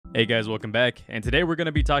Hey guys, welcome back. And today we're going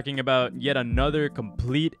to be talking about yet another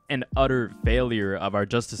complete and utter failure of our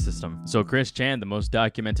justice system. So Chris Chan, the most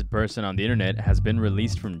documented person on the internet, has been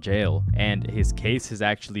released from jail, and his case has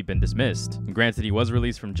actually been dismissed. Granted, he was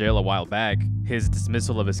released from jail a while back. His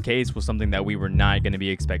dismissal of his case was something that we were not going to be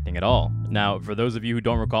expecting at all. Now, for those of you who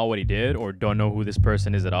don't recall what he did or don't know who this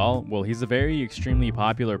person is at all, well, he's a very extremely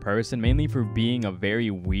popular person, mainly for being a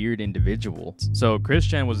very weird individual. So Chris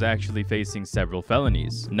Chan was actually facing several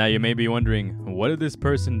felonies. Now, you may be wondering, what did this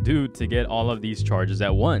person do to get all of these charges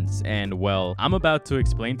at once? And well, I'm about to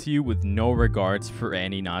explain to you with no regards for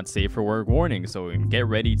any not safe for work warning, so get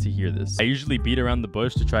ready to hear this. I usually beat around the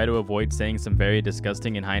bush to try to avoid saying some very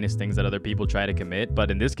disgusting and heinous things that other people try to commit, but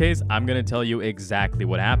in this case, I'm gonna tell you exactly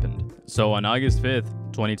what happened. So on August 5th,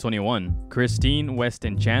 2021, Christine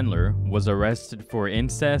Weston Chandler was arrested for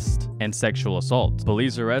incest and sexual assault.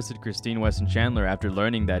 Police arrested Christine Weston Chandler after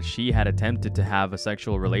learning that she had attempted to have a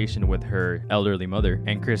sexual relation with her elderly mother,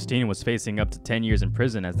 and Christine was facing up to 10 years in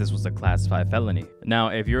prison as this was a class 5 felony. Now,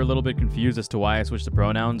 if you're a little bit confused as to why I switched to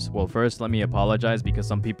pronouns, well, first let me apologize because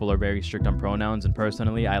some people are very strict on pronouns, and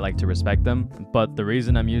personally I like to respect them, but the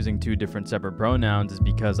reason I'm using two different separate pronouns is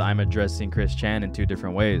because I'm addressing Chris Chan in two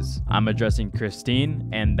different ways. I'm addressing Christine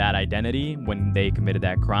and that identity when they committed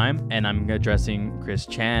that crime, and I'm addressing Chris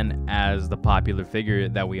Chan as the popular figure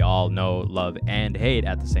that we all know, love, and hate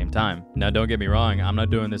at the same time. Now, don't get me wrong, I'm not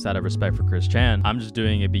doing this out of respect for Chris Chan. I'm just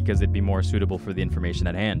doing it because it'd be more suitable for the information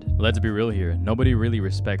at hand. Let's be real here. Nobody really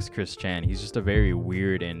respects Chris Chan. He's just a very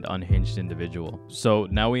weird and unhinged individual. So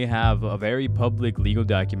now we have a very public legal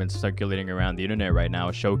document circulating around the internet right now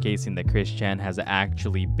showcasing that Chris Chan has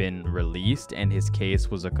actually been released and his case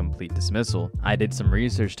was a complete dismissal. I did some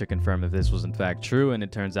research to confirm if this was in fact true, and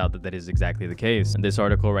it turns out that that is exactly the case. And this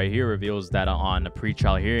article right here reveals that on a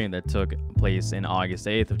pre-trial hearing that took place in August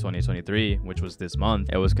 8th of 2023, which was this month,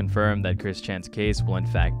 it was confirmed that Chris Chan's case will in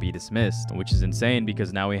fact be dismissed, which is insane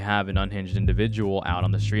because now we have an unhinged individual out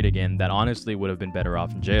on the street again that honestly would have been better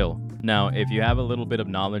off in jail. Now, if you have a little bit of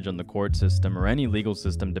knowledge on the court system or any legal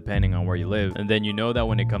system depending on where you live, and then you know that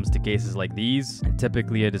when it comes to cases like these,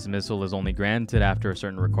 typically a dismissal is only granted after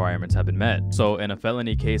certain requirements have been met. So in a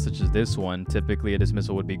felony case such as this one, typically a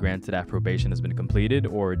dismissal would be granted after probation has been completed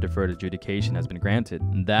or deferred adjudication has been granted.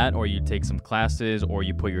 That, or you take some classes, or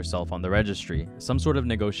you put yourself on the registry. Some sort of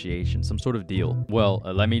negotiation, some sort of deal. Well,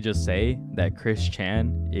 let me just say that Chris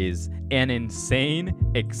Chan is an insane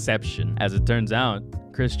exception. As it turns out,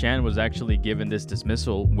 Chris Chan was actually given this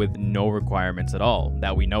dismissal with no requirements at all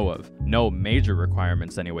that we know of. No major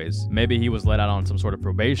requirements anyways. Maybe he was let out on some sort of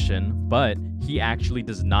probation, but he actually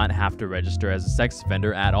does not have to register as a sex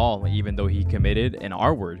offender at all, even though he committed an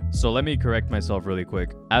R-word. So let me correct myself really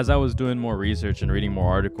quick. As I was doing more research and reading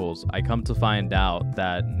more articles, I come to find out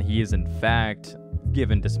that he is in fact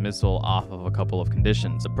given dismissal off of a couple of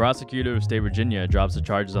conditions. The prosecutor of State Virginia drops the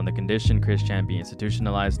charges on the condition Chris Chan be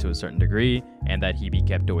institutionalized to a certain degree and that he be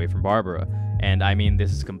kept away from Barbara. And I mean,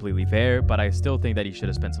 this is completely fair, but I still think that he should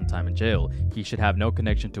have spent some time in jail. He should have no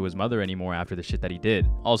connection to his mother anymore after the shit that he did.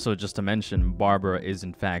 Also, just to mention, Barbara is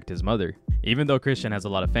in fact his mother. Even though Chris Chan has a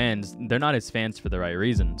lot of fans, they're not his fans for the right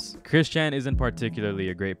reasons. Chris Chan isn't particularly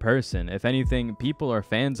a great person. If anything, people are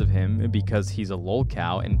fans of him because he's a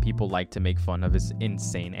lolcow and people like to make fun of his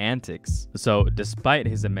insane antics. So despite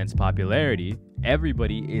his immense popularity,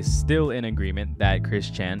 everybody is still in agreement that Chris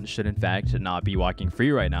Chan should in fact not be walking free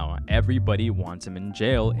right now. Everybody wants him in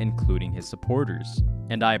jail, including his supporters.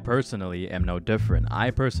 And I personally am no different.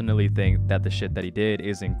 I personally think that the shit that he did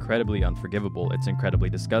is incredibly unforgivable. It's incredibly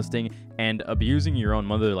disgusting, and abusing your own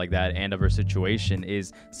mother like that and of her situation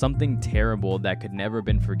is something terrible that could never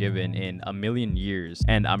been forgiven in a million years.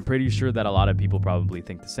 And I'm pretty sure that a lot of people probably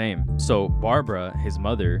think the same. So Barbara, his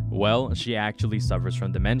mother, well, she actually suffers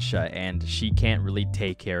from dementia and she can't really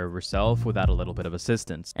take care of herself without a little bit of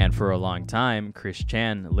assistance. And for a long time, Chris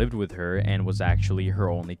Chan lived with her and was actually her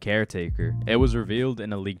only caretaker. It was revealed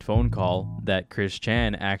in a leaked phone call that Chris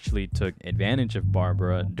Chan actually took advantage of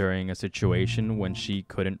Barbara during a situation when she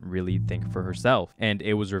couldn't really think for herself. And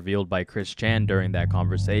it was revealed by Chris Chan during that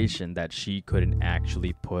conversation that she couldn't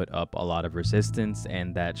actually put up a lot of resistance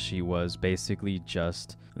and that she was basically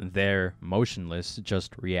just there motionless,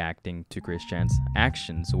 just reacting to Chris Chan's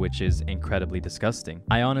actions, which is incredibly disgusting.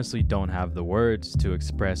 I honestly don't have the words to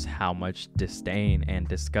express how much disdain and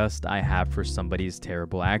disgust I have for somebody's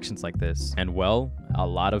terrible actions like this. And well, a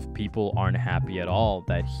lot of people aren't happy at all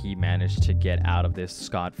that he managed to get out of this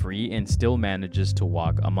scot-free and still manages to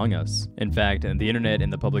walk among us. In fact, the internet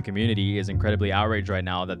and the public community is incredibly outraged right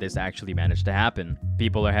now that this actually managed to happen.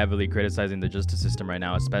 People are heavily criticizing the justice system right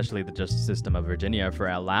now, especially the justice system of Virginia, for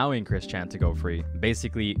allowing Chris Chan to go free,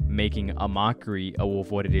 basically making a mockery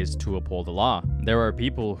of what it is to uphold the law. There are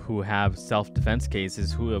people who have self-defense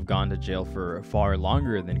cases who have gone to jail for far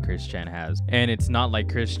longer than Chris Chan has, and it's not like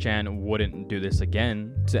Chris Chan wouldn't do this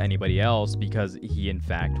again to anybody else, because he in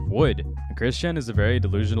fact would. Chris Chan is a very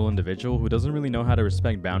delusional individual who doesn't really know how to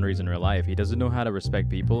respect boundaries in real life. He doesn't know how to respect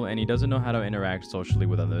people, and he doesn't know how to interact socially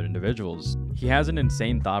with other individuals. He has an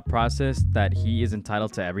insane thought process that he is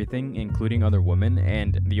entitled to everything, including other women,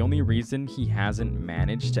 and the only reason he hasn't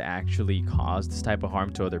managed to actually cause this type of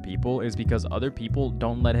harm to other people is because other people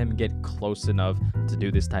don't let him get close enough to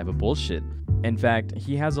do this type of bullshit. In fact,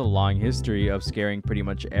 he has a long history of scaring pretty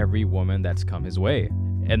much every woman that's come his way.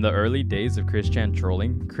 In the early days of Chris Chan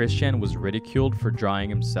trolling, Chris Chan was ridiculed for drawing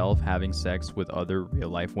himself having sex with other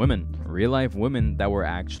real-life women. Real-life women that were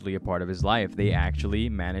actually a part of his life. They actually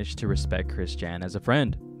managed to respect Chris Chan as a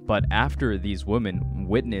friend. But after these women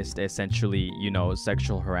witnessed essentially,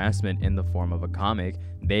 sexual harassment in the form of a comic,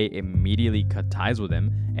 they immediately cut ties with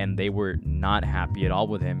him, and they were not happy at all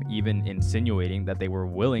with him, even insinuating that they were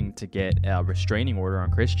willing to get a restraining order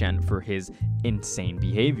on Chris Chan for his insane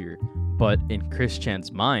behavior. But in Chris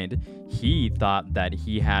Chan's mind, he thought that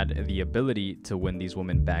he had the ability to win these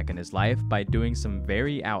women back in his life by doing some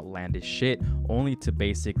very outlandish shit, only to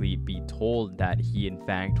basically be told that he in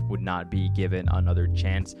fact would not be given another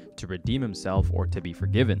chance to redeem himself or to be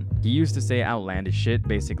forgiven. He used to say outlandish shit,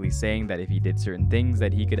 basically saying that if he did certain things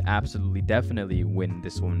that he could absolutely definitely win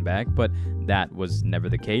this woman back, but that was never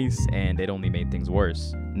the case, and it only made things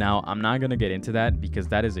worse. Now, I'm not gonna get into that because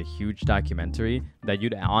that is a huge documentary that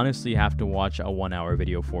you'd honestly have to watch a 1-hour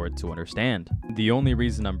video for it to understand. The only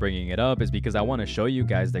reason I'm bringing it up is because I want to show you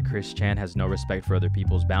guys that Chris Chan has no respect for other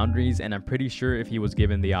people's boundaries, and I'm pretty sure if he was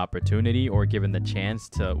given the opportunity or given the chance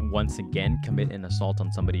to once again commit an assault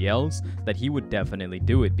on somebody else, that he would definitely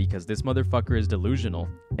do it, because this motherfucker is delusional.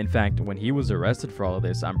 In fact, when he was arrested for all of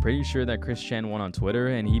this, I'm pretty sure that Chris Chan went on Twitter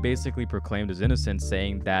and he basically proclaimed his innocence,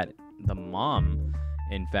 saying that the mom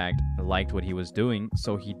in fact liked what he was doing,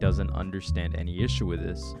 so he doesn't understand any issue with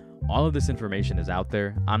this. All of this information is out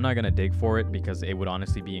there. I'm not gonna dig for it because it would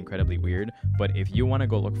honestly be incredibly weird, but if you want to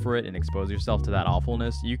go look for it and expose yourself to that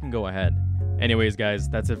awfulness, you can go ahead. Anyways, guys,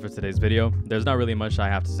 that's it for today's video. There's not really much I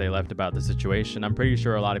have to say left about the situation. I'm pretty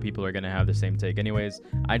sure a lot of people are gonna have the same take anyways.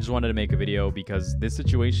 I just wanted to make a video because this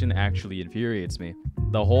situation actually infuriates me.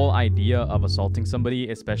 The whole idea of assaulting somebody,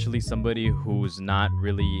 especially somebody who's not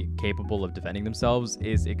really capable of defending themselves,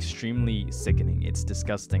 is extremely sickening. It's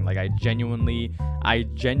disgusting. Like, I genuinely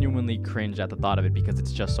cringe at the thought of it because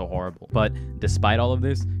it's just so horrible. But despite all of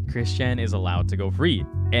this, Chris Chan is allowed to go free,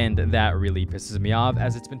 and that really pisses me off,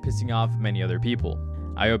 as it's been pissing off many other people.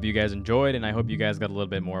 I hope you guys enjoyed, and I hope you guys got a little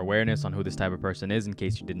bit more awareness on who this type of person is in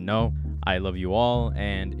case you didn't know. I love you all,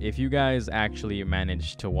 and if you guys actually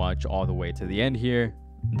managed to watch all the way to the end here,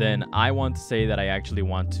 then I want to say that I actually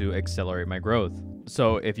want to accelerate my growth.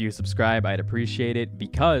 So if you subscribe, I'd appreciate it,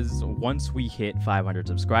 because once we hit 500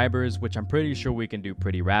 subscribers, which I'm pretty sure we can do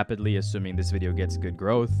pretty rapidly assuming this video gets good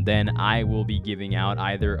growth, then I will be giving out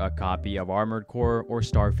either a copy of Armored Core or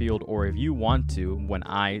Starfield, or if you want to, when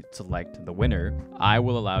I select the winner, I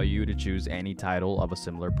will allow you to choose any title of a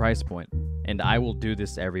similar price point. And I will do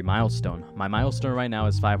this every milestone. My milestone right now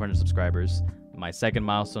is 500 subscribers. My second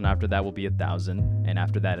milestone after that will be 1,000, and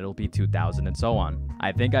after that it'll be 2,000, and so on.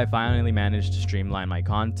 I think I finally managed to streamline my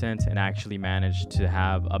content and actually managed to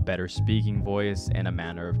have a better speaking voice and a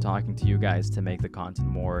manner of talking to you guys to make the content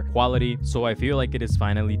more quality. So I feel like it is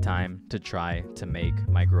finally time to try to make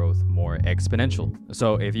my growth more exponential.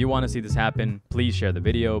 So if you want to see this happen, please share the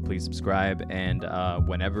video, please subscribe, and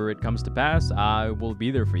whenever it comes to pass, I will be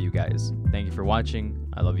there for you guys. Thank you for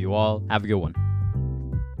watching. I love you all. Have a good one.